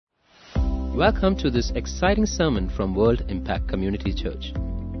Welcome to this exciting sermon from World Impact Community Church.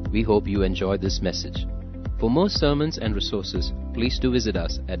 We hope you enjoy this message. For more sermons and resources, please do visit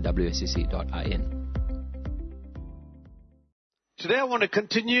us at wscc.in. Today I want to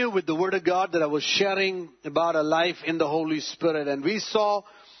continue with the Word of God that I was sharing about a life in the Holy Spirit. And we saw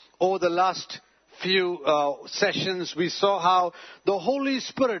over the last few sessions, we saw how the Holy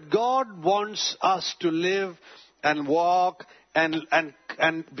Spirit, God wants us to live and walk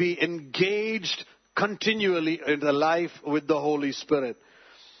and be engaged continually in the life with the Holy Spirit.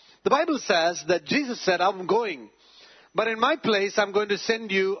 The Bible says that Jesus said, I'm going, but in my place I'm going to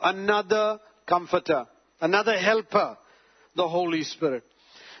send you another comforter, another helper, the Holy Spirit.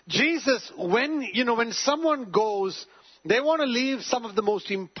 Jesus, when someone goes, they want to leave some of the most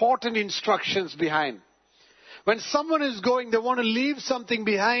important instructions behind. When someone is going, they want to leave something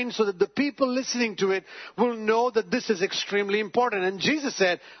behind so that the people listening to it will know that this is extremely important. And Jesus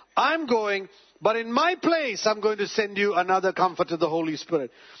said, I'm going, but in my place, I'm going to send you another comforter, the Holy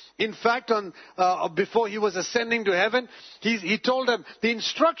Spirit. In fact, before he was ascending to heaven, he told them, the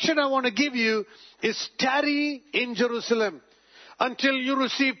instruction I want to give you is tarry in Jerusalem until you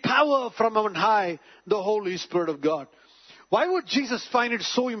receive power from on high, the Holy Spirit of God. Why would Jesus find it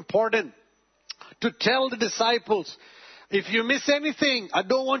so important to tell the disciples, if you miss anything, I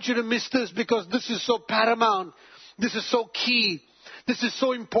don't want you to miss this because this is so paramount. This is so key. This is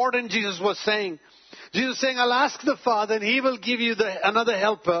so important, Jesus was saying. Jesus saying, I'll ask the Father and He will give you another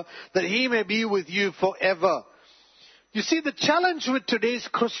helper that He may be with you forever. You see, the challenge with today's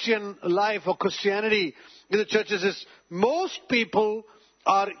Christian life or Christianity in the churches is most people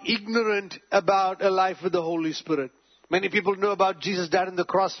are ignorant about a life with the Holy Spirit. Many people know about Jesus died on the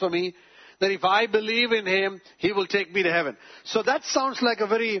cross for me, that if I believe in Him, He will take me to heaven. So that sounds like a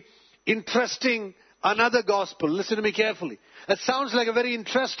very interesting another gospel. Listen to me carefully. That sounds like a very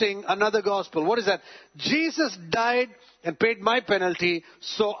interesting another gospel. What is that? Jesus died and paid my penalty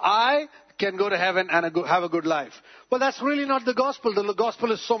so I can go to heaven and have a good life. Well, that's really not the gospel. The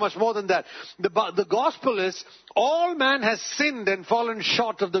gospel is so much more than that. The gospel is all man has sinned and fallen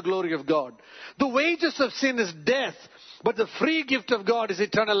short of the glory of God. The wages of sin is death, but the free gift of God is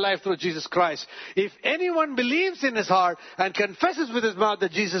eternal life through Jesus Christ. If anyone believes in his heart and confesses with his mouth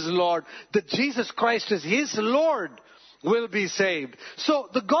that Jesus is Lord, that Jesus Christ is his Lord, will be saved. So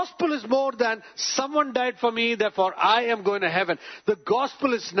the gospel is more than someone died for me, therefore I am going to heaven. The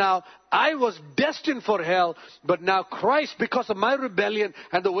gospel is now, I was destined for hell, but now Christ, because of my rebellion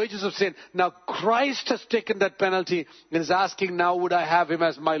and the wages of sin, now Christ has taken that penalty and is asking, now would I have Him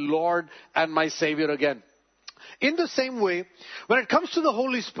as my Lord and my Savior again? In the same way, when it comes to the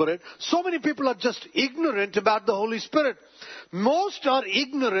Holy Spirit, so many people are just ignorant about the Holy Spirit. Most are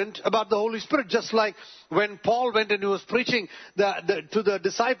ignorant about the Holy Spirit, just like when Paul went and he was preaching to the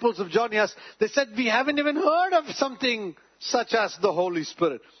disciples of John, they said, we haven't even heard of something such as the Holy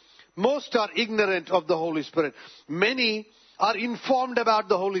Spirit. Most are ignorant of the Holy Spirit. Many are informed about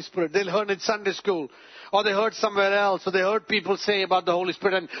the Holy Spirit. They'll learn it Sunday school, or they heard somewhere else, or they heard people say about the Holy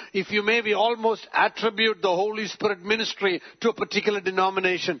Spirit. And if you maybe almost attribute the Holy Spirit ministry to a particular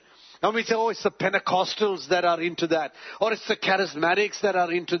denomination. And we say, oh, it's the Pentecostals that are into that, or it's the Charismatics that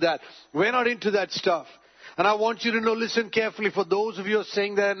are into that. We're not into that stuff. And I want you to know, listen carefully, for those of you who are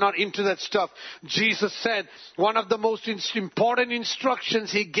saying they're not into that stuff. Jesus said one of the most important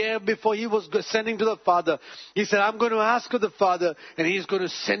instructions He gave before He was sending to the Father. He said, I'm going to ask of the Father and He's going to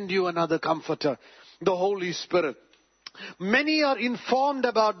send you another comforter, the Holy Spirit. Many are informed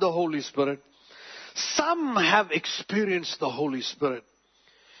about the Holy Spirit. Some have experienced the Holy Spirit.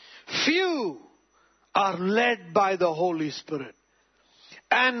 Few are led by the Holy Spirit.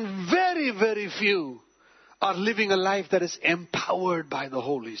 And very, very few are living a life that is empowered by the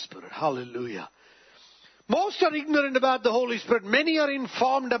Holy Spirit. Hallelujah. Most are ignorant about the Holy Spirit. Many are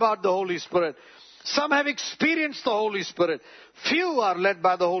informed about the Holy Spirit. Some have experienced the Holy Spirit. Few are led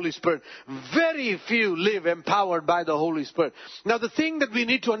by the Holy Spirit. Very few live empowered by the Holy Spirit. Now the thing that we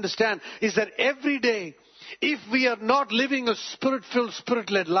need to understand is that every day, if we are not living a Spirit-filled,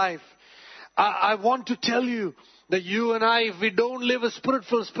 Spirit-led life, I want to tell you that you and I, if we don't live a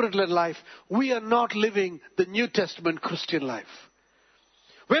Spirit-filled, Spirit-led life, we are not living the New Testament Christian life.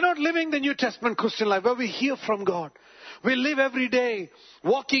 We're not living the New Testament Christian life where we hear from God. We live every day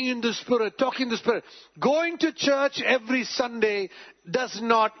walking in the Spirit, talking in the Spirit. Going to church every Sunday does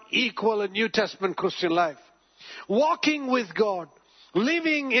not equal a New Testament Christian life. Walking with God,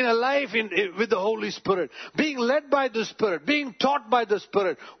 living in a life with the Holy Spirit, being led by the Spirit, being taught by the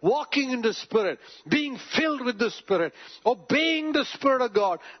Spirit, walking in the Spirit, being filled with the Spirit, obeying the Spirit of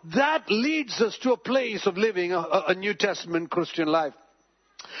God, that leads us to a place of living a New Testament Christian life.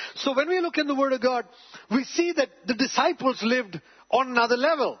 So when we look in the Word of God, we see that the disciples lived on another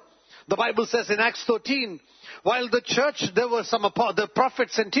level. The Bible says in Acts 13, while the church, there were the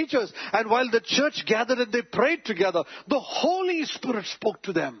prophets and teachers, and while the church gathered and they prayed together, the Holy Spirit spoke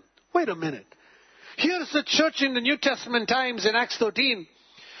to them. Wait a minute. Here's the church in the New Testament times in Acts 13,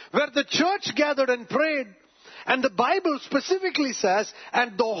 where the church gathered and prayed, and the Bible specifically says,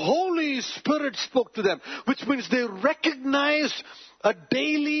 and the Holy Spirit spoke to them, which means they recognized a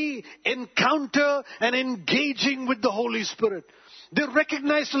daily encounter and engaging with the Holy Spirit. They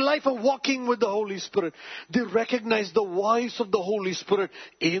recognized a life of walking with the Holy Spirit. They recognized the voice of the Holy Spirit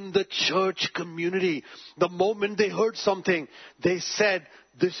in the church community. The moment they heard something, they said,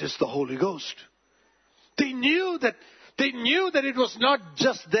 this is the Holy Ghost. They knew that it was not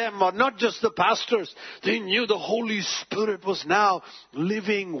just them or not just the pastors. They knew the Holy Spirit was now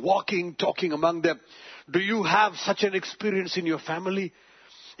living, walking, talking among them. Do you have such an experience in your family?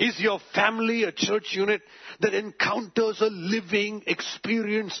 Is your family a church unit that encounters a living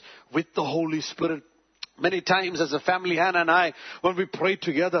experience with the Holy Spirit? Many times as a family, Hannah and I, when we pray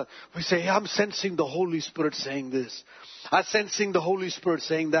together, we say, I'm sensing the Holy Spirit saying this. I'm sensing the Holy Spirit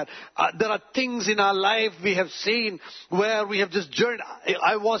saying that. There are things in our life we have seen where we have just journeyed.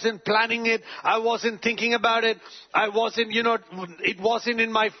 I wasn't planning it. I wasn't thinking about it. It wasn't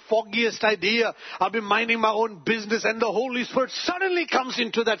in my foggiest idea. I've been minding my own business, and the Holy Spirit suddenly comes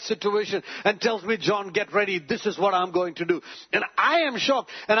into that situation and tells me, John, get ready. This is what I'm going to do. And I am shocked.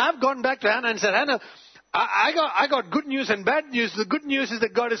 And I've gone back to Hannah and said, Hannah, I got good news and bad news. The good news is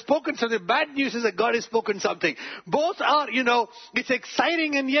that God has spoken something. The bad news is that God has spoken something. Both are, it's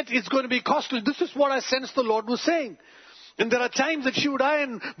exciting and yet it's going to be costly. This is what I sense the Lord was saying. And there are times that I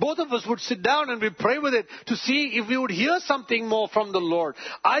and both of us would sit down and we pray with it to see if we would hear something more from the Lord.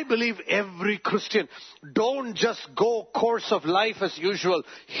 I believe every Christian, don't just go course of life as usual.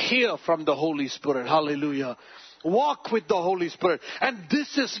 Hear from the Holy Spirit. Hallelujah. Walk with the Holy Spirit. And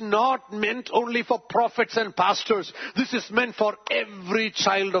this is not meant only for prophets and pastors. This is meant for every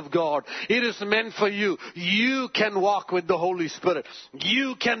child of God. It is meant for you. You can walk with the Holy Spirit.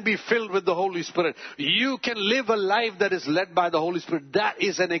 You can be filled with the Holy Spirit. You can live a life that is led by the Holy Spirit. That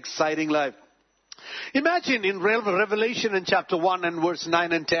is an exciting life. Imagine in Revelation in chapter 1 and verse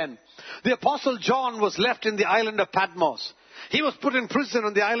 9 and 10. The Apostle John was left in the island of Patmos. He was put in prison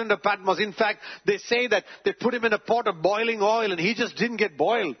on the island of Patmos. In fact, they say that they put him in a pot of boiling oil and he just didn't get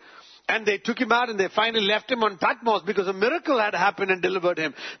boiled. And they took him out and they finally left him on Patmos because a miracle had happened and delivered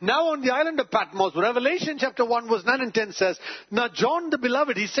him. Now on the island of Patmos, Revelation chapter 1 verse 9 and 10 says, now John the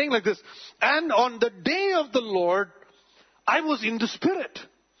beloved, he's saying like this, and on the day of the Lord, I was in the Spirit.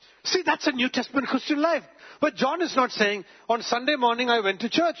 See, that's a New Testament Christian life. But John is not saying, on Sunday morning I went to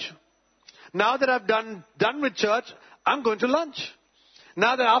church. Now that I've done with church, I'm going to lunch.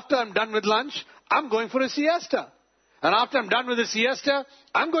 Now that after I'm done with lunch, I'm going for a siesta. And after I'm done with the siesta,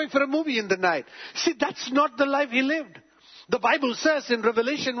 I'm going for a movie in the night. See, that's not the life he lived. The Bible says in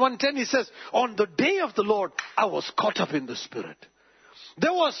Revelation 1:10, he says, on the day of the Lord, I was caught up in the Spirit.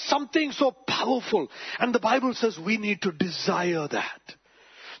 There was something so powerful. And the Bible says we need to desire that.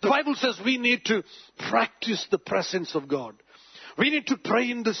 The Bible says we need to practice the presence of God. We need to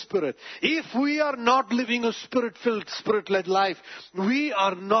pray in the Spirit. If we are not living a Spirit-filled, Spirit-led life, we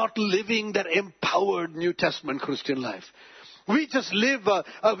are not living that empowered New Testament Christian life. We just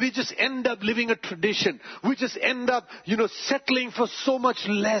end up living a tradition. We just end up, settling for so much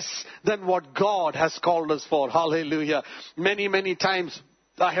less than what God has called us for. Hallelujah. Many, many times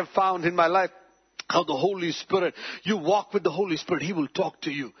I have found in my life how the Holy Spirit, you walk with the Holy Spirit, He will talk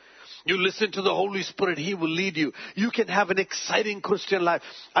to you. You listen to the Holy Spirit, He will lead you. You can have an exciting Christian life.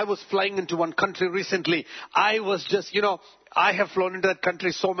 I was flying into one country recently. I was just, I have flown into that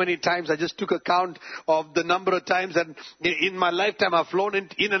country so many times. I just took account of the number of times, and in my lifetime I've flown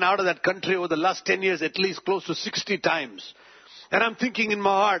in and out of that country over the last 10 years at least close to 60 times. And I'm thinking in my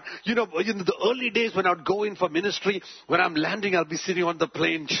heart, in the early days when I would go in for ministry, when I'm landing, I'll be sitting on the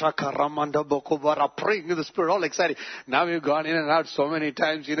plane, Shaka Ramanda Bokovara, praying in the Spirit, all excited. Now you've gone in and out so many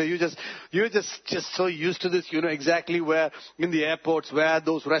times, you're just so used to this, exactly where in the airports, where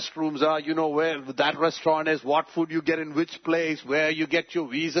those restrooms are, where that restaurant is, what food you get in which place, where you get your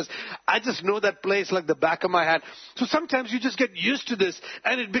visas. I just know that place like the back of my hand. So sometimes you just get used to this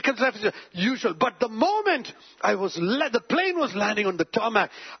and it becomes usual. But the moment the plane was landing on the tarmac,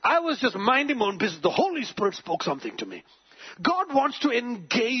 I was just minding my own business. The Holy Spirit spoke something to me. God wants to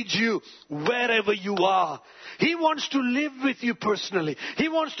engage you wherever you are. He wants to live with you personally. He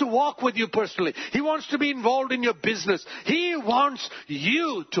wants to walk with you personally. He wants to be involved in your business. He wants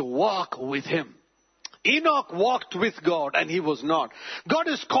you to walk with Him. Enoch walked with God and he was not. God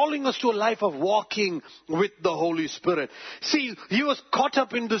is calling us to a life of walking with the Holy Spirit. See, he was caught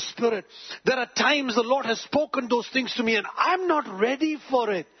up in the Spirit. There are times the Lord has spoken those things to me and I'm not ready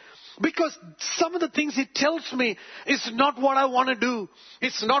for it. Because some of the things he tells me is not what I want to do.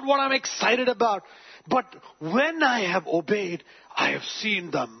 It's not what I'm excited about. But when I have obeyed, I have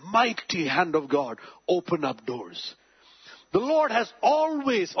seen the mighty hand of God open up doors. The Lord has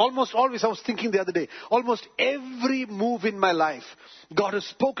almost always, I was thinking the other day, almost every move in my life, God has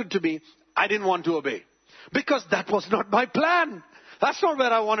spoken to me, I didn't want to obey. Because that was not my plan. That's not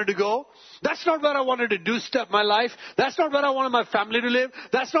where I wanted to go. That's not where I wanted to do my life. That's not where I wanted my family to live.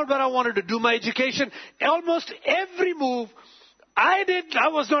 That's not where I wanted to do my education. Almost every move I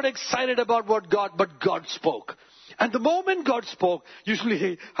was not excited about but God spoke. And the moment God spoke,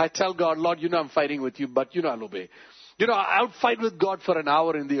 usually I tell God, Lord, I'm fighting with you, but I'll obey. I would fight with God for an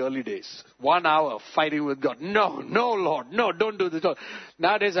hour in the early days. 1 hour fighting with God. No, Lord, no, don't do this.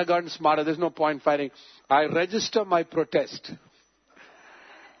 Nowadays I've gotten smarter. There's no point fighting. I register my protest.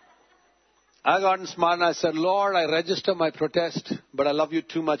 I've gotten smart and I said, Lord, I register my protest, but I love you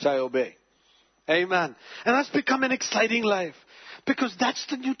too much, I obey. Amen. And that's become an exciting life. Because that's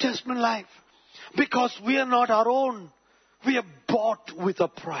the New Testament life. Because we are not our own. We are bought with a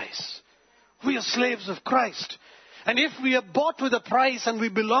price. We are slaves of Christ. And if we are bought with a price and we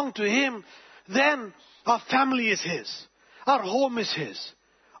belong to Him, then our family is His. Our home is His.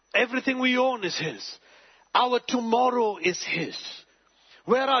 Everything we own is His. Our tomorrow is His.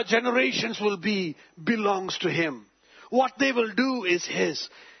 Where our generations will be belongs to Him. What they will do is His.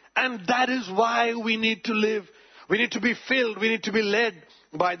 And that is why we need to live. We need to be filled. We need to be led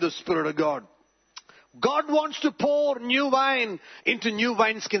by the Spirit of God. God wants to pour new wine into new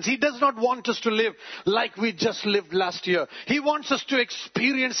wineskins. He does not want us to live like we just lived last year. He wants us to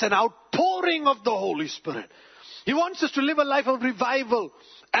experience an outpouring of the Holy Spirit. He wants us to live a life of revival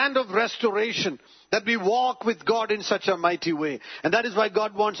and of restoration, that we walk with God in such a mighty way. And that is why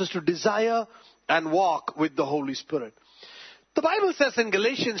God wants us to desire and walk with the Holy Spirit. The Bible says in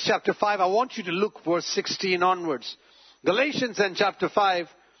Galatians chapter 5, I want you to look verse 16 onwards. Galatians and chapter 5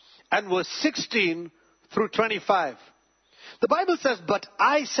 and verse 16 through 25. The Bible says, but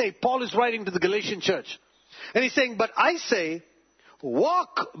I say, Paul is writing to the Galatian church. And he's saying, but I say,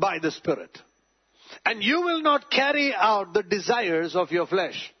 walk by the Spirit, and you will not carry out the desires of your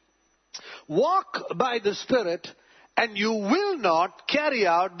flesh. Walk by the Spirit, and you will not carry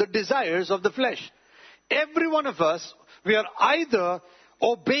out the desires of the flesh. Every one of us, we are either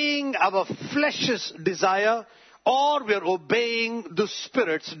obeying our flesh's desire or we are obeying the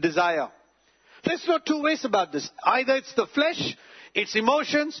Spirit's desire. There's no two ways about this. Either it's the flesh, its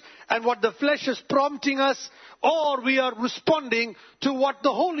emotions, and what the flesh is prompting us, or we are responding to what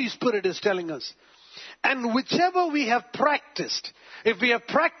the Holy Spirit is telling us. And whichever we have practiced, if we have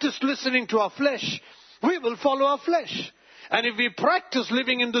practiced listening to our flesh, we will follow our flesh. And if we practice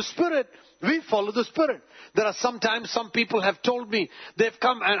living in the Spirit, we follow the Spirit. There are sometimes some people have told me, they've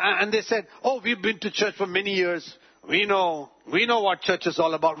come and they said, oh, we've been to church for many years. We know what church is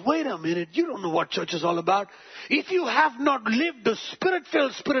all about. Wait a minute, you don't know what church is all about. If you have not lived a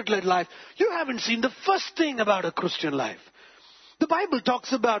Spirit-filled, Spirit-led life, you haven't seen the first thing about a Christian life. The Bible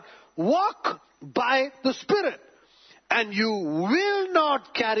talks about walk by the Spirit, and you will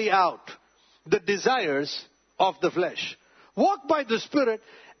not carry out the desires of the flesh. Walk by the Spirit,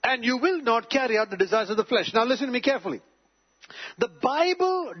 and you will not carry out the desires of the flesh. Now listen to me carefully. The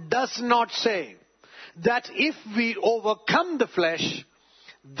Bible does not say that if we overcome the flesh,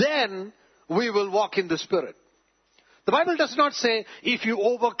 then we will walk in the Spirit. The Bible does not say if you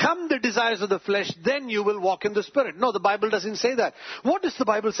overcome the desires of the flesh, then you will walk in the Spirit. No, the Bible doesn't say that. What does the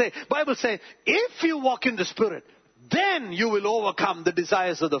Bible say? The Bible says if you walk in the Spirit, then you will overcome the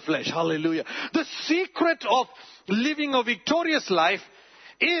desires of the flesh. Hallelujah. The secret of living a victorious life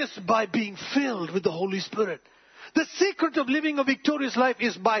is by being filled with the Holy Spirit. The secret of living a victorious life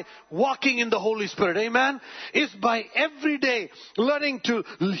is by walking in the Holy Spirit. Amen? Is by every day learning to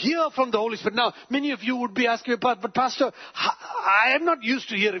hear from the Holy Spirit. Now, many of you would be asking me, but Pastor, I am not used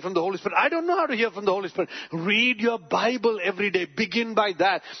to hearing from the Holy Spirit. I don't know how to hear from the Holy Spirit. Read your Bible every day. Begin by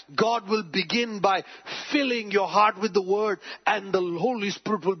that. God will begin by filling your heart with the Word, and the Holy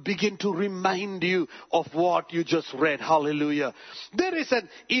Spirit will begin to remind you of what you just read. Hallelujah. There is an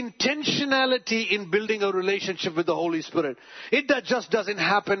intentionality in building a relationship with with the Holy Spirit. It just doesn't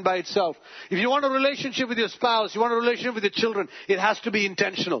happen by itself. If you want a relationship with your spouse, you want a relationship with your children, it has to be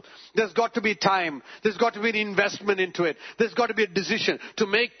intentional. There's got to be time. There's got to be an investment into it. There's got to be a decision to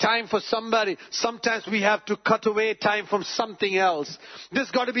make time for somebody. Sometimes we have to cut away time from something else.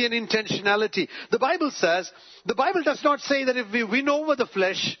 There's got to be an intentionality. The Bible does not say that if we win over the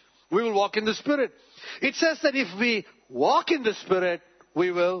flesh, we will walk in the Spirit. It says that if we walk in the Spirit,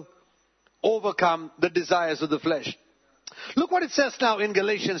 we will overcome the desires of the flesh. Look what it says now in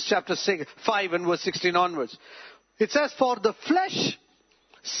Galatians chapter 5 and verse 16 onwards. It says, for the flesh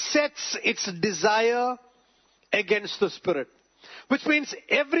sets its desire against the Spirit. Which means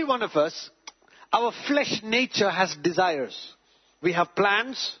every one of us, our flesh nature has desires. We have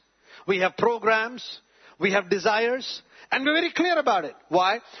plans, we have programs, we have desires, and we're very clear about it.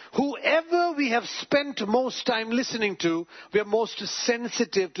 Why? Whoever we have spent most time listening to, we are most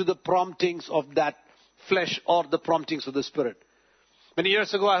sensitive to the promptings of that flesh or the promptings of the Spirit. Many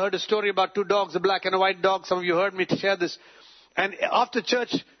years ago, I heard a story about two dogs, a black and a white dog. Some of you heard me share this. And after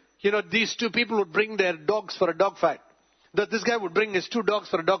church, these two people would bring their dogs for a dog fight. This guy would bring his two dogs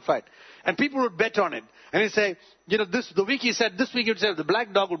for a dog fight. And people would bet on it. And he'd say, this week he would say the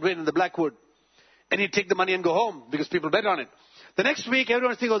black dog would win and the black would. And he'd take the money and go home because people bet on it. The next week,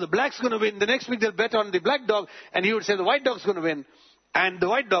 everyone's thinking, the black's going to win. The next week, they'll bet on the black dog. And he would say the white dog's going to win. And the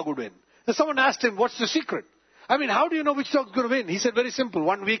white dog would win. And someone asked him, what's the secret? How do you know which dog's going to win? He said, very simple.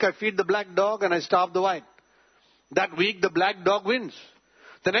 One week, I feed the black dog and I starve the white. That week, the black dog wins.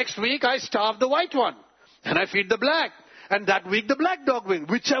 The next week, I starve the white one. And I feed the black. And that week, the black dog wins.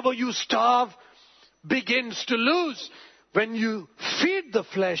 Whichever you starve begins to lose. When you feed the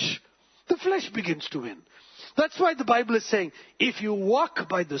flesh begins to win. That's why the Bible is saying, if you walk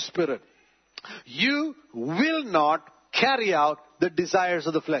by the Spirit, you will not carry out the desires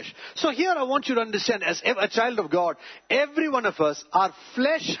of the flesh. So here I want you to understand, as a child of God, every one of us, our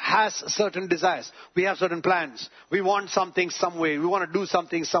flesh has certain desires. We have certain plans. We want something some way. We want to do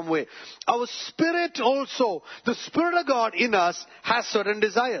something some way. Our spirit also, the Spirit of God in us has certain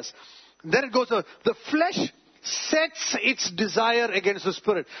desires. Then it goes, the flesh sets its desire against the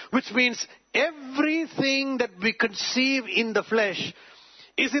Spirit, which means everything that we conceive in the flesh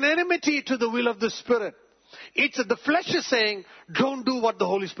is in enmity to the will of the Spirit. The flesh is saying, don't do what the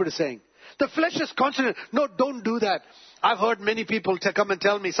Holy Spirit is saying. The flesh is constantly, no, don't do that. I've heard many people come and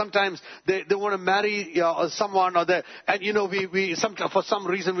tell me sometimes they want to marry someone for some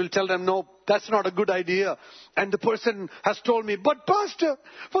reason we'll tell them, no, that's not a good idea. And the person has told me, but Pastor,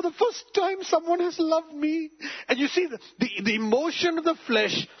 for the first time someone has loved me. And you see, the emotion of the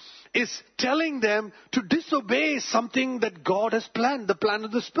flesh is telling them to disobey something that God has planned, the plan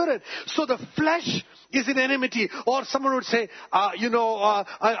of the Spirit. So the flesh is in enmity. Or someone would say,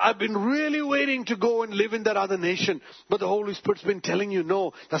 I've been really waiting to go and live in that other nation. But the Holy Spirit's been telling you,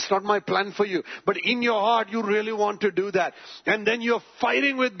 no, that's not my plan for you. But in your heart, you really want to do that. And then you're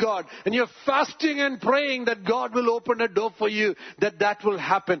fighting with God. And you're fasting and praying that God will open a door for you, that will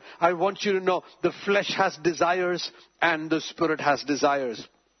happen. I want you to know the flesh has desires and the Spirit has desires.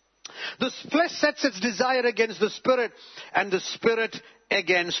 The flesh sets its desire against the Spirit, and the Spirit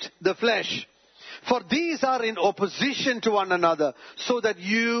against the flesh. For these are in opposition to one another, so that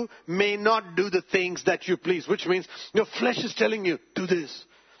you may not do the things that you please. Which means your flesh is telling you, do this.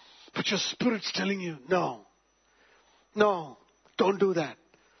 But your Spirit's telling you, no, don't do that.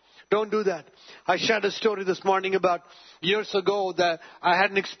 Don't do that. I shared a story this morning about years ago that I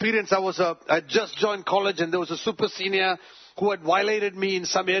had an experience. I just joined college and there was a super senior who had violated me in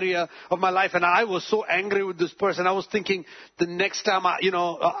some area of my life, and I was so angry with this person. I was thinking the next time,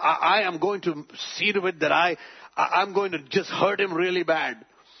 I am going to see to it that I'm going to just hurt him really bad.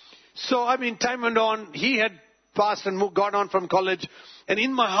 So, time went on. He had passed and gone on from college. And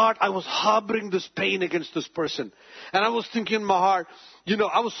in my heart, I was harboring this pain against this person. And I was thinking in my heart,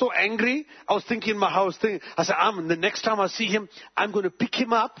 I was so angry. I was thinking in my house, I said, the next time I see him, I'm going to pick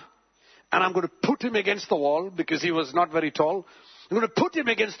him up and I'm going to put him against the wall because he was not very tall. I'm going to put him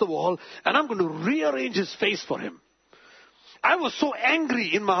against the wall and I'm going to rearrange his face for him. I was so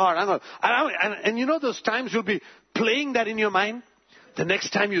angry in my heart. And those times you'll be playing that in your mind. The next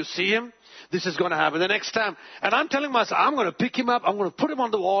time you see him, this is going to happen. The next time. And I'm telling myself, I'm going to pick him up. I'm going to put him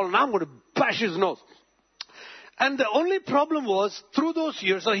on the wall and I'm going to bash his nose. And the only problem was, through those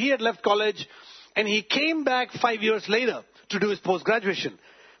years, so he had left college and he came back 5 years later to do his post-graduation.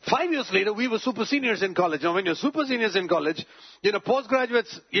 5 years later, we were super seniors in college. Now, when you're super seniors in college,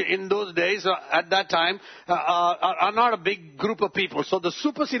 postgraduates in those days, at that time, are not a big group of people. So the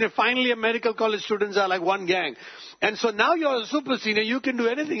super senior, finally, medical college students are like one gang. And so now you're a super senior, you can do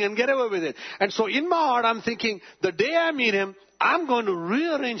anything and get away with it. And so in my heart, I'm thinking, the day I meet him, I'm going to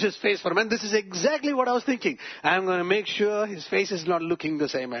rearrange his face for him. And this is exactly what I was thinking. I'm going to make sure his face is not looking the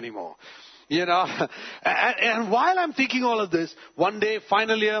same anymore. And while I'm thinking all of this, one day,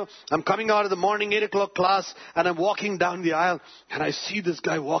 finally, I'm coming out of the morning 8 o'clock class, and I'm walking down the aisle, and I see this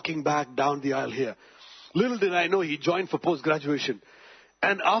guy walking back down the aisle here. Little did I know he joined for post-graduation.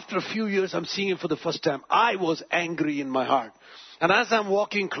 And after a few years, I'm seeing him for the first time. I was angry in my heart. And as I'm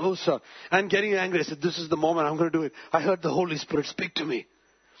walking closer, I'm getting angry. I said, this is the moment I'm going to do it. I heard the Holy Spirit speak to me.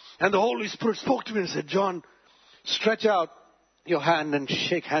 And the Holy Spirit spoke to me and said, John, stretch out your hand and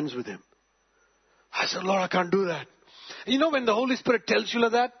shake hands with him. I said, Lord, I can't do that. When the Holy Spirit tells you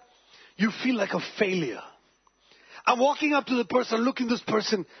like that, you feel like a failure. I'm walking up to the person, looking at this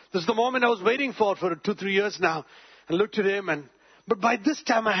person. This is the moment I was waiting for 2-3 years now. And looked at him. But by this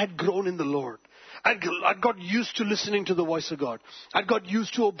time, I had grown in the Lord. I'd got used to listening to the voice of God. I'd got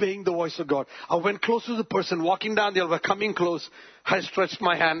used to obeying the voice of God. I went close to the person, walking down the aisle, coming close. I stretched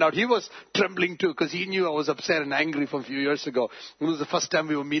my hand out. He was trembling too, because he knew I was upset and angry from a few years ago. It was the first time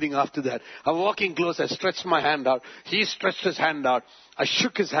we were meeting after that. I'm walking close. I stretched my hand out. He stretched his hand out. I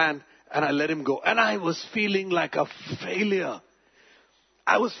shook his hand and I let him go. And I was feeling like a failure.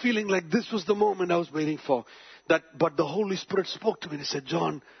 I was feeling like this was the moment I was waiting for. But the Holy Spirit spoke to me and he said,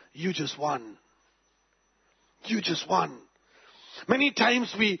 John, you just won. You just won. Many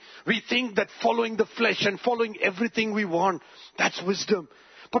times we think that following the flesh and following everything we want, that's wisdom.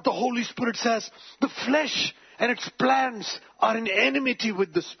 But the Holy Spirit says the flesh and its plans are in enmity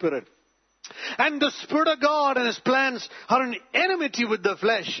with the Spirit. And the Spirit of God and His plans are in enmity with the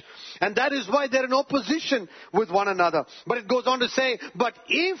flesh. And that is why they're in opposition with one another. But it goes on to say, but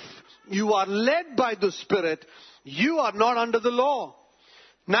if you are led by the Spirit, you are not under the law.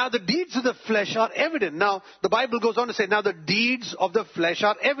 Now the deeds of the flesh are evident. Now the Bible goes on to say, now the deeds of the flesh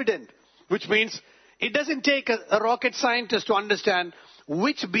are evident. Which means it doesn't take a rocket scientist to understand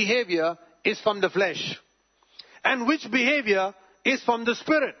which behavior is from the flesh and which behavior is from the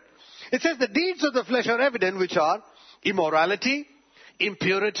Spirit. It says the deeds of the flesh are evident, which are immorality,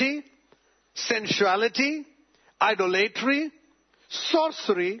 impurity, sensuality, idolatry,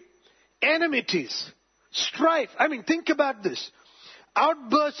 sorcery, enmities, strife. Think about this.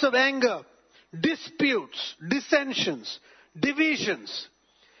 Outbursts of anger, disputes, dissensions, divisions,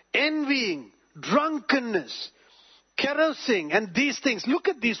 envying, drunkenness, carousing, and these things. Look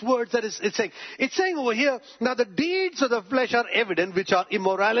at these words that it's saying. It's saying over here, now the deeds of the flesh are evident, which are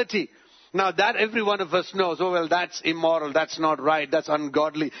immorality. Now that every one of us knows, oh well, that's immoral, that's not right, that's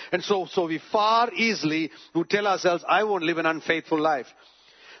ungodly. And so we far easily would tell ourselves, I won't live an unfaithful life.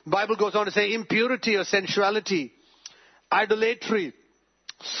 The Bible goes on to say impurity or sensuality, idolatry,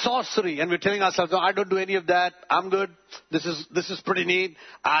 sorcery, and we're telling ourselves, no, I don't do any of that. I'm good. This is pretty neat.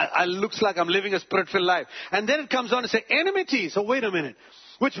 I looks like I'm living a spirit-filled life. And then it comes on to say enmity. So wait a minute.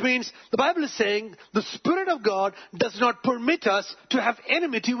 Which means the Bible is saying the Spirit of God does not permit us to have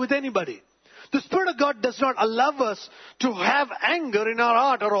enmity with anybody. The Spirit of God does not allow us to have anger in our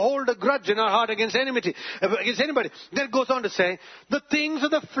heart or hold a grudge in our heart against anybody. Then it goes on to say the things of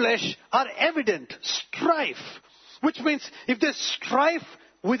the flesh are evident. Strife. Which means if there's strife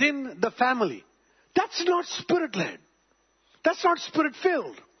within the family, that's not Spirit-led. That's not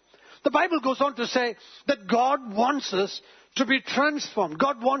Spirit-filled. The Bible goes on to say that God wants us to be transformed.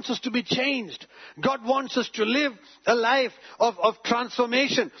 God wants us to be changed. God wants us to live a life of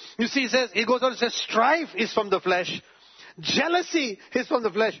transformation. You see, he goes on to say strife is from the flesh. Jealousy is from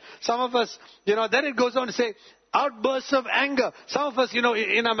the flesh. Some of us, then it goes on to say outbursts of anger. Some of us,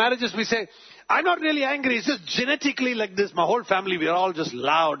 in our marriages we say, I'm not really angry. It's just genetically like this. My whole family, we are all just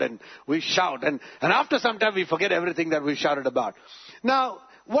loud and we shout. And after some time, we forget everything that we shouted about. Now,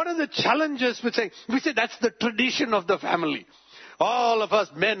 what are the challenges we say? We say that's the tradition of the family. All of us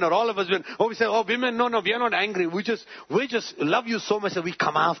men or all of us women. Oh, we say, oh, women, no, we are not angry. We just love you so much that we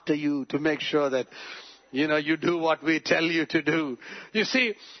come after you to make sure that, you do what we tell you to do. You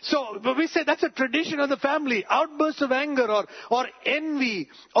see, but we say that's a tradition of the family. Outbursts of anger or envy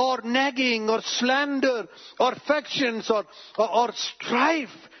or nagging or slander or factions or strife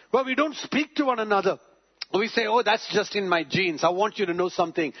where we don't speak to one another. We say, oh, that's just in my genes. I want you to know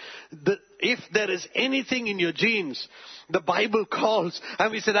something. If there is anything in your genes, the Bible calls,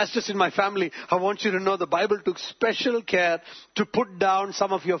 and we say, that's just in my family. I want you to know the Bible took special care to put down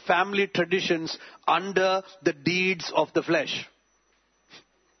some of your family traditions under the deeds of the flesh.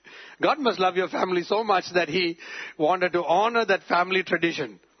 God must love your family so much that He wanted to honor that family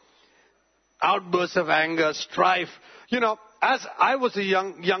tradition. Outbursts of anger, strife. As I was a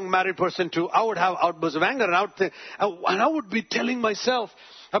young married person too, I would have outbursts of anger, and I would be telling myself,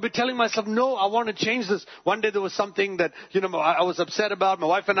 no, I want to change this. One day there was something that, I was upset about. My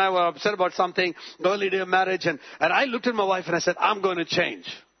wife and I were upset about something, early day of marriage, and I looked at my wife and I said, I'm going to change.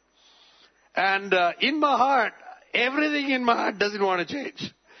 And in my heart, everything in my heart doesn't want to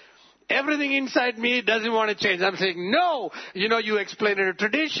change. Everything inside me doesn't want to change. I'm saying, no. You explain it to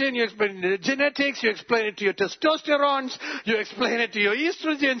tradition, you explain it to genetics, you explain it to your testosterones, you explain it to your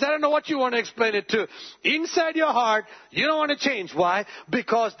estrogens. I don't know what you want to explain it to. Inside your heart, you don't want to change. Why?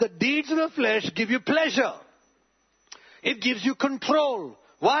 Because the deeds of the flesh give you pleasure. It gives you control.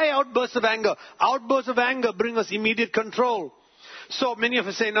 Why outbursts of anger? Outbursts of anger bring us immediate control. So many of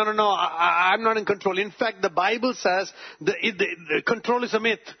us say, no, I'm not in control. In fact, the Bible says the control is a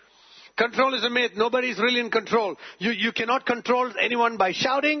myth. Control is a myth. Nobody is really in control. You cannot control anyone by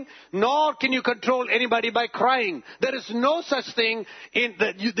shouting, nor can you control anybody by crying. There is no such thing.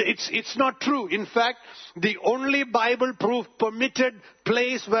 It's not true. In fact, the only Bible-proof permitted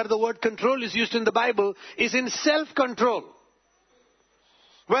place where the word control is used in the Bible is in self-control.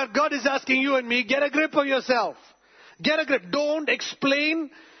 Where God is asking you and me, get a grip of yourself. Get a grip. Don't explain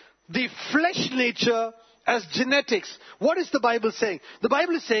the flesh nature as genetics. What is the Bible saying? The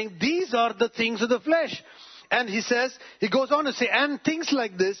Bible is saying these are the things of the flesh. And he goes on to say, and things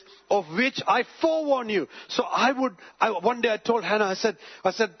like this of which I forewarn you. So one day I told Hannah, I said,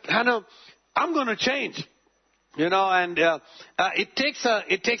 Hannah, I'm going to change. It takes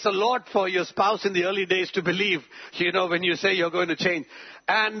a lot for your spouse in the early days to believe, when you say you're going to change.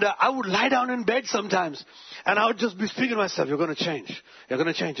 And I would lie down in bed sometimes. And I would just be speaking to myself, you're going to change. You're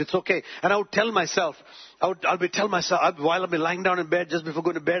going to change. It's okay. And I would tell myself, while I'll be lying down in bed, just before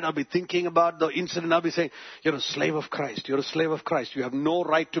going to bed, I'll be thinking about the incident. I'll be saying, you're a slave of Christ. You're a slave of Christ. You have no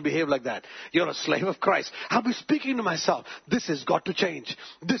right to behave like that. You're a slave of Christ. I'll be speaking to myself, this has got to change.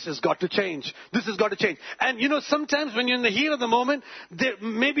 This has got to change. This has got to change. And sometimes when you're in the heat of the moment,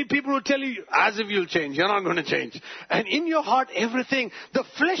 maybe people will tell you, as if you'll change. You're not going to change. And in your heart, everything, the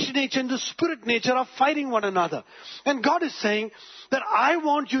flesh nature and the spirit nature are fighting one another. And God is saying that I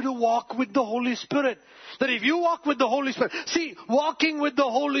want you to walk with the Holy Spirit. That if you walk with the Holy Spirit, see, walking with the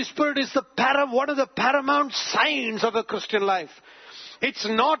Holy Spirit is one of the paramount signs of a Christian life. It's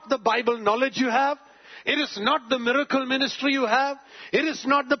not the Bible knowledge you have. It is not the miracle ministry you have. It is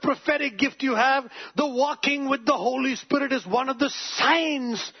not the prophetic gift you have. The walking with the Holy Spirit is one of the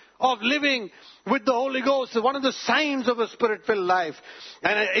signs of living with the Holy Ghost. One of the signs of a Spirit-filled life.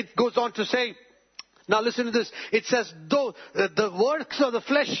 And it goes on to say, now listen to this. It says, though the works of the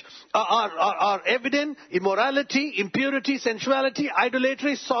flesh are evident, immorality, impurity, sensuality,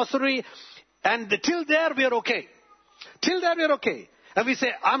 idolatry, sorcery, and till there we are okay. Till there we are okay. And we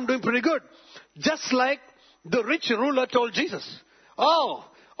say, I'm doing pretty good. Just like the rich ruler told Jesus,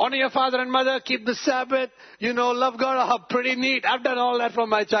 honor your father and mother, keep the Sabbath, love God, pretty neat. I've done all that from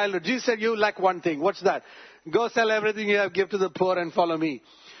my childhood. Jesus said, you lack one thing. What's that? Go sell everything you have, give to the poor and follow me.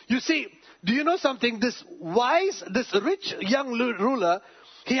 You see, do you know something? This rich young ruler,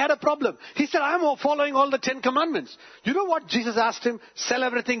 he had a problem. He said, I'm following all the 10 commandments. You know what Jesus asked him? Sell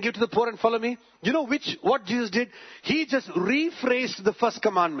everything, give to the poor and follow me. You know what Jesus did? He just rephrased the first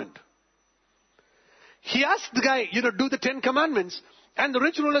commandment. He asked the guy, do the 10 commandments. And the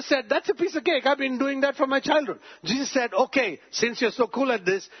rich ruler said, that's a piece of cake. I've been doing that from my childhood. Jesus said, okay, since you're so cool at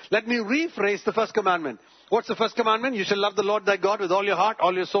this, let me rephrase the first commandment. What's the first commandment? You shall love the Lord thy God with all your heart,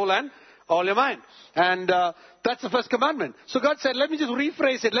 all your soul, and all your mind. And that's the first commandment. So God said, let me just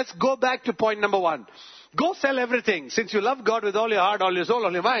rephrase it. Let's go back to point number 1. Go sell everything. Since you love God with all your heart, all your soul,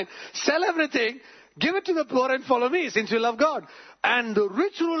 all your mind, sell everything, give it to the poor and follow me, since you love God. And the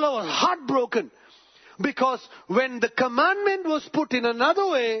rich ruler was heartbroken. Because when the commandment was put in another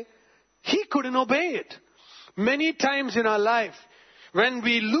way, he couldn't obey it. Many times in our life, when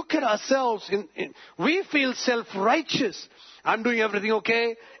we look at ourselves, we feel self-righteous. I'm doing everything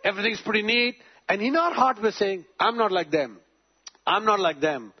okay. Everything's pretty neat. And in our heart we're saying, I'm not like them. I'm not like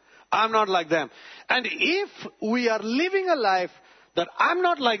them. I'm not like them. And if we are living a life that I'm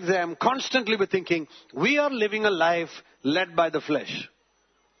not like them, constantly we're thinking, we are living a life led by the flesh.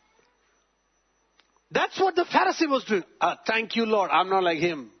 That's what the Pharisee was doing. Thank you, Lord. I'm not like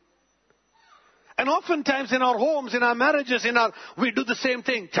him. And oftentimes in our homes, in our marriages, we do the same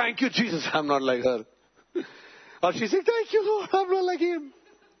thing. Thank you, Jesus. I'm not like her. Or she said, thank you, Lord. I'm not like him.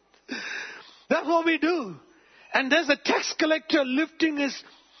 That's what we do. And there's a tax collector lifting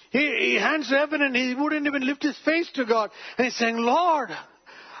he hands to heaven and he wouldn't even lift his face to God. And he's saying, Lord,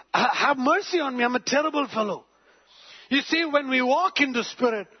 Have mercy on me. I'm a terrible fellow. You see, when we walk in the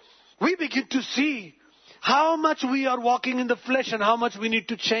Spirit, we begin to see how much we are walking in the flesh and how much we need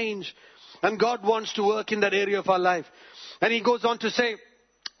to change. And God wants to work in that area of our life. And He goes on to say,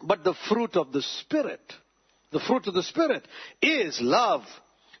 but the fruit of the Spirit is love,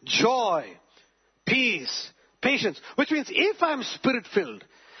 joy, peace, patience. Which means if I'm Spirit-filled,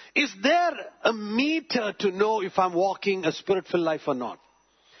 is there a meter to know if I'm walking a Spirit-filled life or not?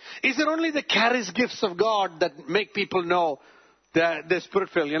 Is it only the charis gifts of God that make people know that they're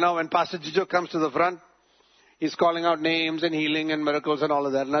Spirit-filled? You know, when Pastor Jijo comes to the front, he's calling out names and healing and miracles and all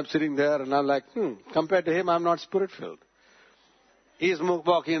of that. And I'm sitting there and I'm like, compared to him, I'm not Spirit-filled. He's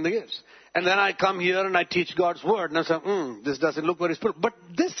walking in the gifts. And then I come here and I teach God's word. And I say, this doesn't look very spiritual. But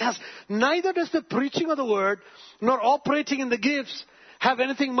neither does the preaching of the word nor operating in the gifts have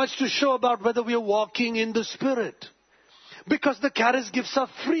anything much to show about whether we are walking in the Spirit. Because the charis gifts are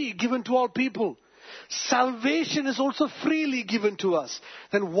free, given to all people. Salvation is also freely given to us.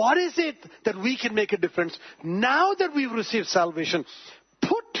 Then what is it that we can make a difference? Now that we've received salvation,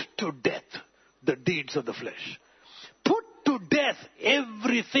 put to death the deeds of the flesh. Put to death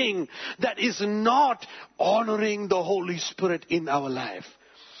everything that is not honoring the Holy Spirit in our life.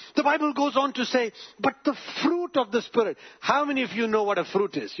 The Bible goes on to say, but the fruit of the Spirit. How many of you know what a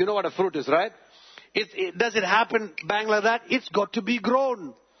fruit is? You know what a fruit is, right? Does it happen bang like that? It's got to be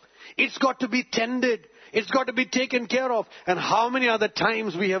grown. It's got to be tended. It's got to be taken care of. And how many other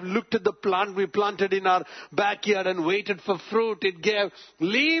times we have looked at the plant we planted in our backyard and waited for fruit. It gave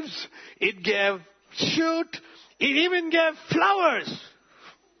leaves. It gave shoot. It even gave flowers.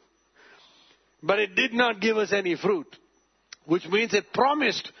 But it did not give us any fruit. Which means it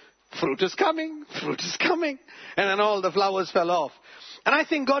promised, fruit is coming, fruit is coming. And then all the flowers fell off. And I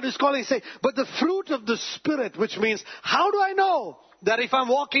think God is calling, say, but the fruit of the Spirit, which means, how do I know that if I'm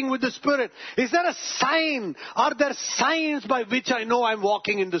walking with the Spirit? Is there a sign? Are there signs by which I know I'm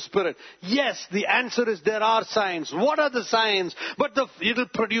walking in the Spirit? Yes, the answer is there are signs. What are the signs? But it'll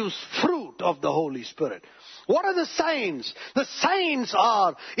produce fruit of the Holy Spirit. What are the signs? The signs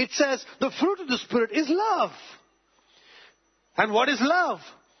are, it says, the fruit of the Spirit is love. And what is love?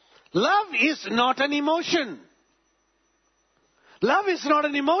 Love is not an emotion. Love is not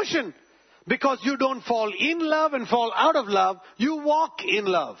an emotion. Because you don't fall in love and fall out of love. You walk in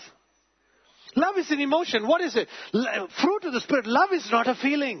love. Love is an emotion. What is it? Fruit of the Spirit. Love is not a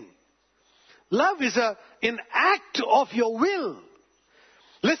feeling. Love is an act of your will.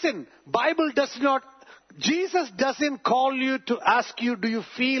 Listen, Jesus doesn't call you to ask you, do you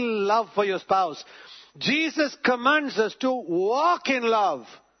feel love for your spouse? Jesus commands us to walk in love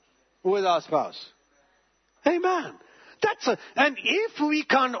with our spouse. Amen. And if we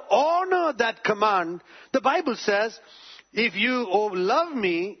can't honor that command, the Bible says, if you love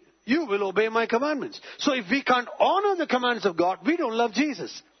me, you will obey my commandments. So if we can't honor the commands of God, we don't love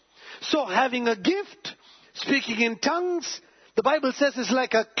Jesus. So having a gift, speaking in tongues, the Bible says is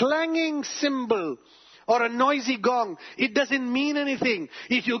like a clanging cymbal or a noisy gong. It doesn't mean anything.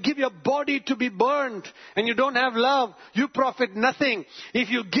 If you give your body to be burned and you don't have love, you profit nothing. If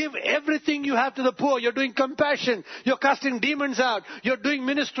you give everything you have to the poor, you're doing compassion, you're casting demons out, you're doing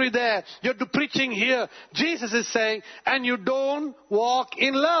ministry there, you're preaching here. Jesus is saying, and you don't walk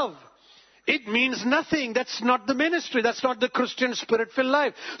in love. It means nothing. That's not the ministry. That's not the Christian Spirit-filled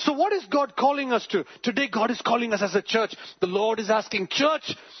life. So what is God calling us to? Today God is calling us as a church. The Lord is asking,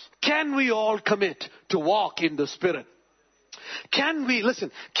 church, can we all commit to walk in the Spirit? Can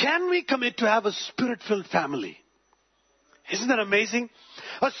we commit to have a Spirit-filled family? Isn't that amazing?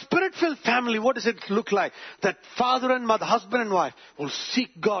 A Spirit-filled family, what does it look like? That father and mother, husband and wife will seek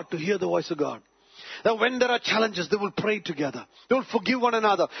God to hear the voice of God. That when there are challenges, they will pray together. They will forgive one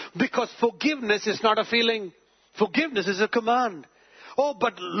another. Because forgiveness is not a feeling. Forgiveness is a command. Oh,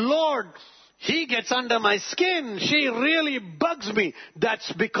 but Lord, he gets under my skin. She really bugs me.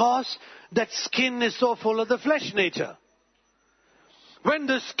 That's because that skin is so full of the flesh nature. When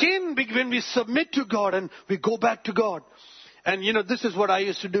we submit to God and we go back to God. And this is what I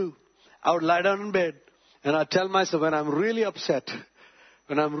used to do. I would lie down in bed and I'd tell myself when I'm really upset,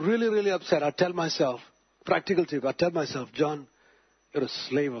 when I'm really, really upset, I tell myself, practical tip, I tell myself, John, you're a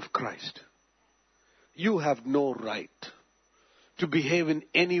slave of Christ. You have no right to behave in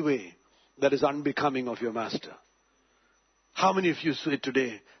any way that is unbecoming of your master. How many of you say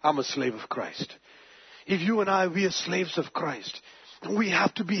today, I'm a slave of Christ? If you and I, we are slaves of Christ, we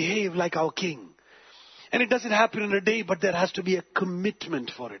have to behave like our King. And it doesn't happen in a day, but there has to be a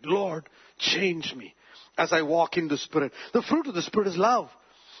commitment for it. Lord, change me as I walk in the Spirit. The fruit of the Spirit is love.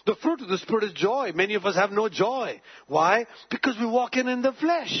 The fruit of the Spirit is joy. Many of us have no joy. Why? Because we walk in the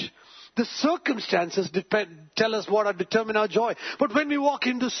flesh. The circumstances tell us what determine our joy. But when we walk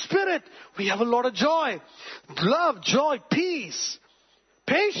in the Spirit, we have a lot of joy. Love, joy, peace,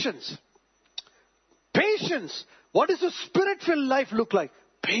 patience. Patience. What does a Spirit-filled life look like?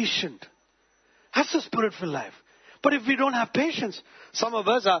 Patient. That's a Spirit-filled life. But if we don't have patience, some of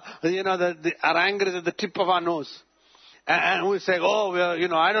us are, our anger is at the tip of our nose. And we say,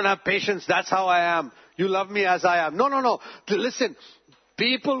 I don't have patience. That's how I am. You love me as I am. No. Listen,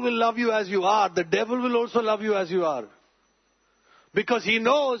 people will love you as you are. The devil will also love you as you are. Because he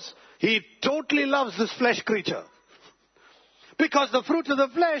knows he totally loves this flesh creature. Because the fruit of the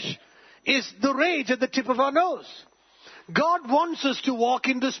flesh is the rage at the tip of our nose. God wants us to walk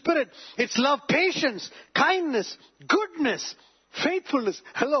in the Spirit. It's love, patience, kindness, goodness, faithfulness.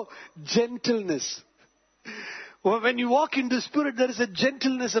 Gentleness. When you walk in the Spirit, there is a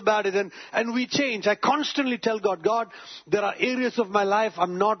gentleness about it, and we change. I constantly tell God, there are areas of my life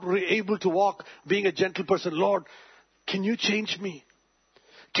I'm not able to walk being a gentle person. Lord, can you change me?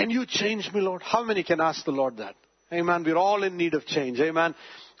 Can you change me, Lord? How many can ask the Lord that? Amen. We're all in need of change. Amen.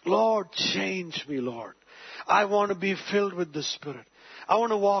 Lord, change me, Lord. I want to be filled with the Spirit. I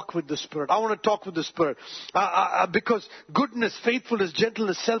want to walk with the Spirit. I want to talk with the Spirit. Because goodness, faithfulness,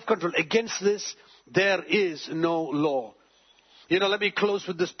 gentleness, self-control, against this, there is no law. Let me close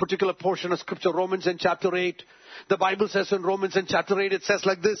with this particular portion of Scripture, Romans in chapter 8. The Bible says in Romans in chapter 8, it says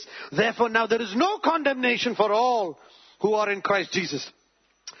like this: Therefore now there is no condemnation for all who are in Christ Jesus.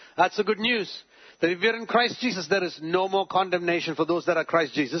 That's the good news. That if you're in Christ Jesus, there is no more condemnation for those that are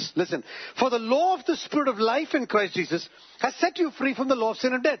Christ Jesus. Listen, for the law of the Spirit of life in Christ Jesus has set you free from the law of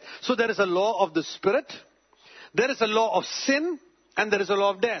sin and death. So there is a law of the Spirit, there is a law of sin, and there is a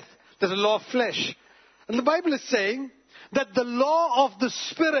law of death. There's a law of flesh. And the Bible is saying that the law of the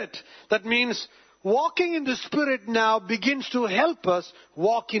Spirit, that means walking in the Spirit now, begins to help us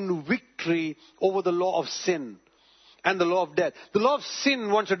walk in victory over the law of sin and the law of death. The law of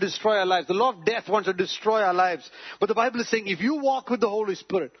sin wants to destroy our lives. The law of death wants to destroy our lives. But the Bible is saying if you walk with the Holy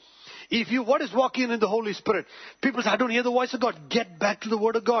Spirit, what is walking in the Holy Spirit? People say, I don't hear the voice of God. Get back to the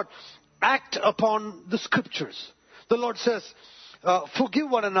Word of God. Act upon the Scriptures. The Lord says, forgive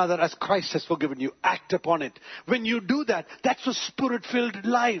one another as Christ has forgiven you. Act upon it. When you do that, that's a Spirit-filled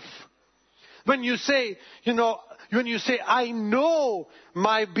life. When you say, I know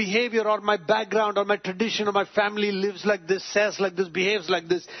my behavior or my background or my tradition or my family lives like this, says like this, behaves like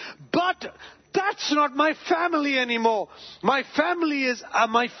this, but that's not my family anymore. My family is,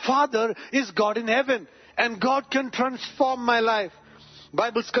 my Father is God in heaven, and God can transform my life.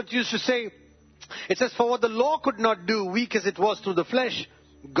 Bible continues to say, it says, for what the law could not do, weak as it was through the flesh,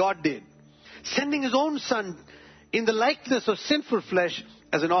 God did, sending His own Son in the likeness of sinful flesh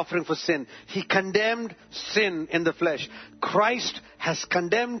as an offering for sin. He condemned sin in the flesh. Christ has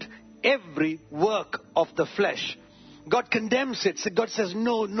condemned every work of the flesh. God condemns it. God says,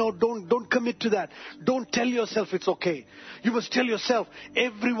 no, don't commit to that. Don't tell yourself it's okay. You must tell yourself,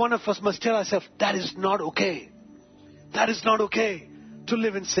 every one of us must tell ourselves, that is not okay. That is not okay to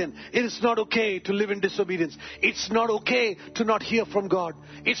live in sin. It is not okay to live in disobedience. It's not okay to not hear from God.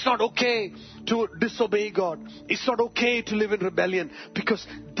 It's not okay to disobey God. It's not okay to live in rebellion, because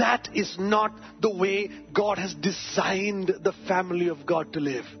that is not the way God has designed the family of God to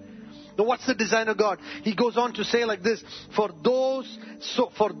live. Now, what's the design of God? He goes on to say like this, for those,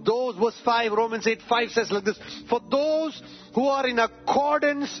 verse 5, Romans 8:5 says like this, for those who are in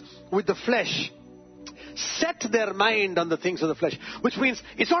accordance with the flesh, set their mind on the things of the flesh. Which means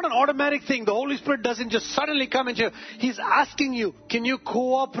it's not an automatic thing. The Holy Spirit doesn't just suddenly come and say, He's asking you, can you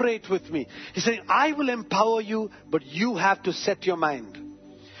cooperate with me? He's saying, I will empower you, but you have to set your mind.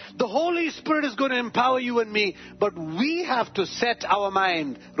 The Holy Spirit is going to empower you and me, but we have to set our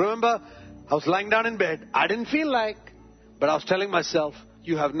mind. Remember, I was lying down in bed. I didn't feel like, but I was telling myself,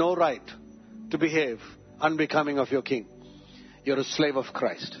 you have no right to behave unbecoming of your King. You're a slave of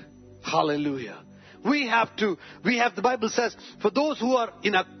Christ. Hallelujah. The Bible says, for those who are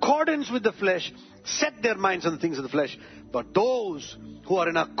in accordance with the flesh, set their minds on the things of the flesh. But those who are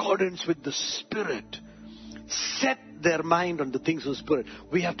in accordance with the Spirit, set their mind on the things of the Spirit.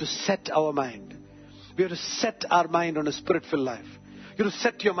 We have to set our mind. We have to set our mind on a Spirit-filled life. You have to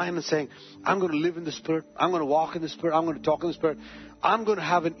set your mind and saying, I'm going to live in the Spirit. I'm going to walk in the Spirit. I'm going to talk in the Spirit. I'm going to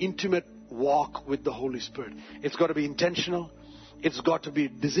have an intimate walk with the Holy Spirit. It's got to be intentional. It's got to be a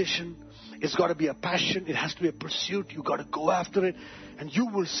decision. It's got to be a passion. It has to be a pursuit. You've got to go after it. And you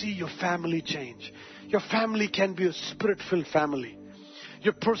will see your family change. Your family can be a Spirit-filled family.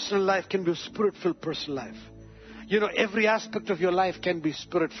 Your personal life can be a Spirit-filled personal life. every aspect of your life can be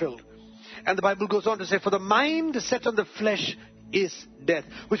Spirit-filled. And the Bible goes on to say, for the mind set on the flesh is death.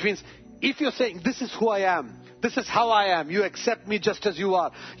 Which means, if you're saying, this is who I am, this is how I am, you accept me just as you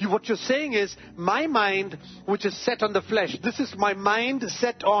are. What you're saying is, my mind, which is set on the flesh, this is my mind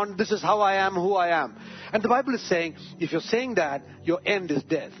set on, this is how I am, who I am. And the Bible is saying, if you're saying that, your end is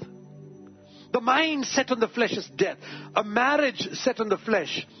death. The mind set on the flesh is death. A marriage set on the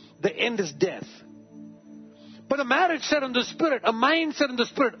flesh, the end is death. But a marriage set on the Spirit, a mind set on the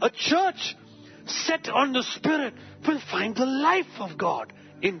Spirit, a church set on the Spirit will find the life of God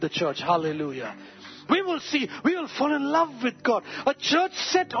in the church. Hallelujah. We will fall in love with God. A church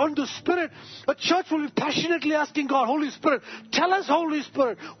set on the Spirit, a church will be passionately asking God, Holy Spirit, tell us, Holy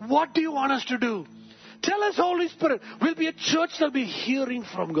Spirit, what do you want us to do? Tell us, Holy Spirit. We'll be a church that will be hearing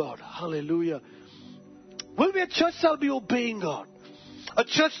from God. Hallelujah. We'll be a church that will be obeying God. A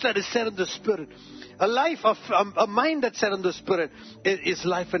church that is set on the Spirit. A mind that's set on the Spirit is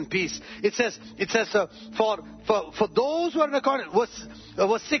life and peace. It says, for those who are in accordance,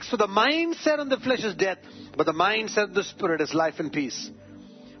 verse 6, for the mind set on the flesh is death, but the mind set on the Spirit is life and peace.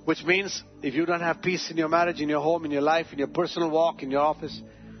 Which means, if you don't have peace in your marriage, in your home, in your life, in your personal walk, in your office,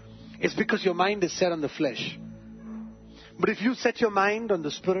 it's because your mind is set on the flesh. But if you set your mind on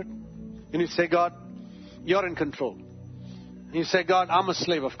the Spirit, and you say, God, you're in control. And you say, God, I'm a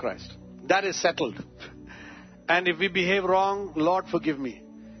slave of Christ. That is settled. And if we behave wrong, Lord, forgive me.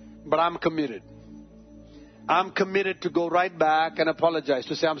 But I'm committed. I'm committed to go right back and apologize.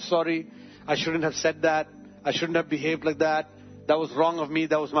 To say, I'm sorry. I shouldn't have said that. I shouldn't have behaved like that. That was wrong of me.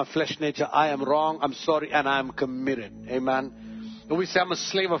 That was my flesh nature. I am wrong. I'm sorry. And I'm committed. Amen. And we say, I'm a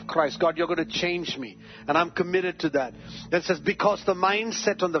slave of Christ. God, you're going to change me. And I'm committed to that. It says, because the mind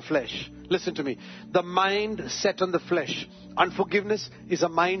set on the flesh. Listen to me. The mind set on the flesh. Unforgiveness is a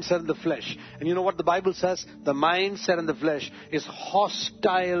mind set on the flesh. And you know what the Bible says? The mind set on the flesh is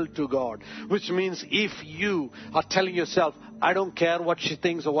hostile to God. Which means if you are telling yourself, I don't care what she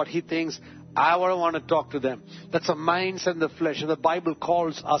thinks or what he thinks, I don't want to talk to them. That's a mind set on the flesh. And the Bible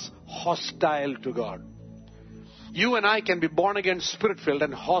calls us hostile to God. You and I can be born again, Spirit-filled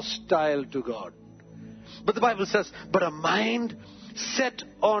and hostile to God. But the Bible says, but a mind set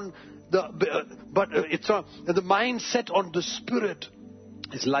on the mind set on the Spirit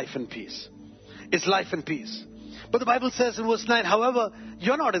is life and peace. It's life and peace. But the Bible says in verse 9, however,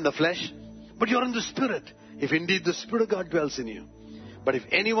 you're not in the flesh, but you're in the Spirit. If indeed the Spirit of God dwells in you. But if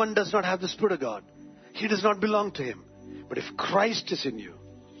anyone does not have the Spirit of God, he does not belong to him. But if Christ is in you,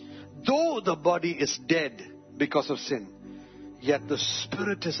 though the body is dead because of sin, yet the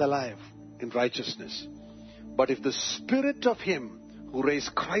Spirit is alive in righteousness. But if the Spirit of him who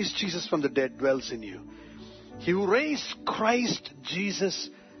raised Christ Jesus from the dead dwells in you, he who raised Christ Jesus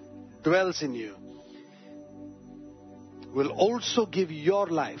dwells in you, will also give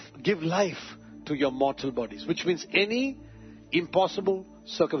life to your mortal bodies. Which means any impossible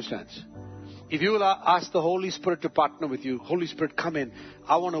circumstance. If you will ask the Holy Spirit to partner with you, Holy Spirit, come in.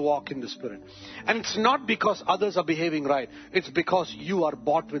 I want to walk in the Spirit. And it's not because others are behaving right. It's because you are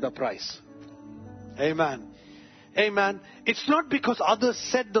bought with a price. Amen. Amen. It's not because others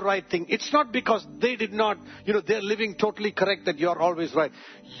said the right thing. It's not because they did not, they're living totally correct that you're always right.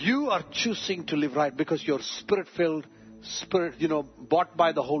 You are choosing to live right because you're Spirit-filled, bought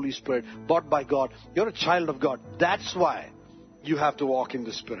by the Holy Spirit, bought by God. You're a child of God. That's why you have to walk in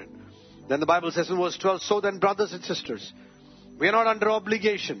the Spirit. Then the Bible says in verse 12, so then brothers and sisters, we are not under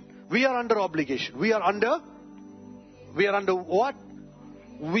obligation. We are under obligation. We are under what?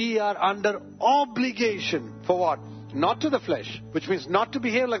 We are under obligation for what? Not to the flesh, which means not to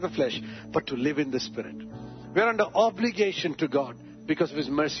behave like the flesh, but to live in the Spirit. We are under obligation to God because of His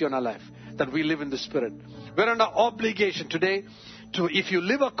mercy on our life, that we live in the Spirit. We are under obligation today if you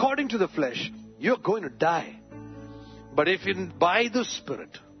live according to the flesh, you're going to die. But if by the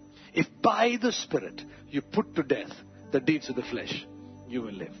Spirit you put to death the deeds of the flesh, you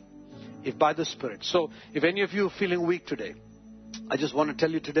will live. If by the Spirit. So if any of you are feeling weak today, I just want to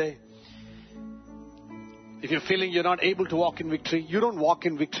tell you today, if you're feeling you're not able to walk in victory, you don't walk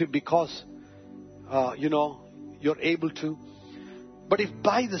in victory because, you're able to. But if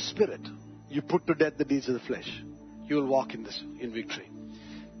by the Spirit you put to death the deeds of the flesh, you will walk in victory.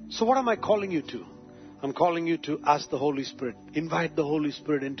 So what am I calling you to? I'm calling you to ask the Holy Spirit, invite the Holy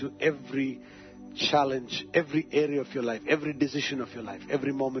Spirit into every challenge, every area of your life, every decision of your life,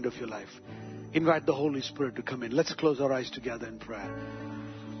 every moment of your life. Invite the Holy Spirit to come in. Let's close our eyes together in prayer.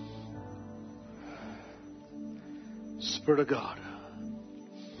 Spirit of God.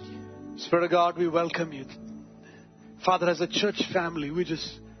 Spirit of God, we welcome you. Father, as a church family, we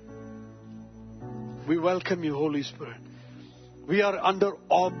We welcome you, Holy Spirit. We are under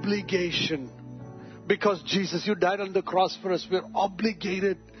obligation. Because Jesus, you died on the cross for us. We are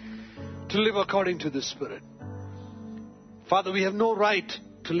obligated to live according to the Spirit. Father, we have no right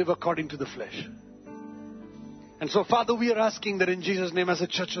to live according to the flesh. And so, Father, we are asking that in Jesus' name as a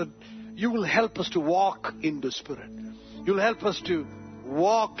church, that you will help us to walk in the Spirit. You'll help us to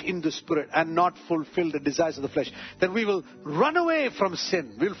walk in the Spirit and not fulfill the desires of the flesh. That we will run away from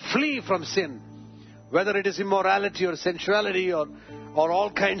sin. We'll flee from sin. Whether it is immorality or sensuality or all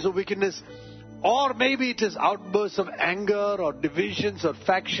kinds of wickedness. Or maybe it is outbursts of anger or divisions or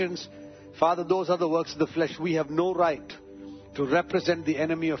factions. Father, those are the works of the flesh. We have no right to represent the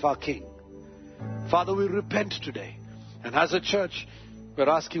enemy of our King. Father, we repent today. And as a church, we're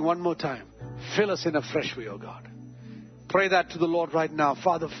asking one more time, fill us in a fresh way, O God. Pray that to the Lord right now.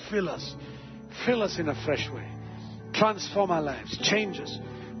 Father, fill us. Fill us in a fresh way. Transform our lives. Change us.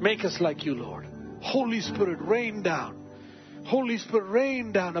 Make us like you, Lord. Holy Spirit, rain down. Holy Spirit,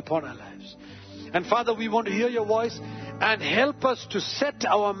 rain down upon our lives. And Father, we want to hear your voice and help us to set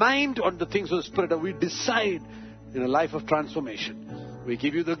our mind on the things of the Spirit, that we decide in a life of transformation. We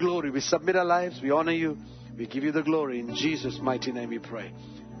give you the glory. We submit our lives. We honor you. We give you the glory. In Jesus' mighty name we pray.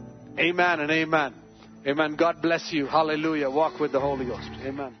 Amen and amen. Amen. God bless you. Hallelujah. Walk with the Holy Ghost.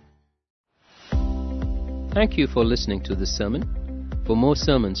 Amen. Thank you for listening to this sermon. For more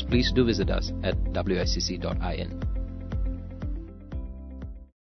sermons, please do visit us at wicc.in.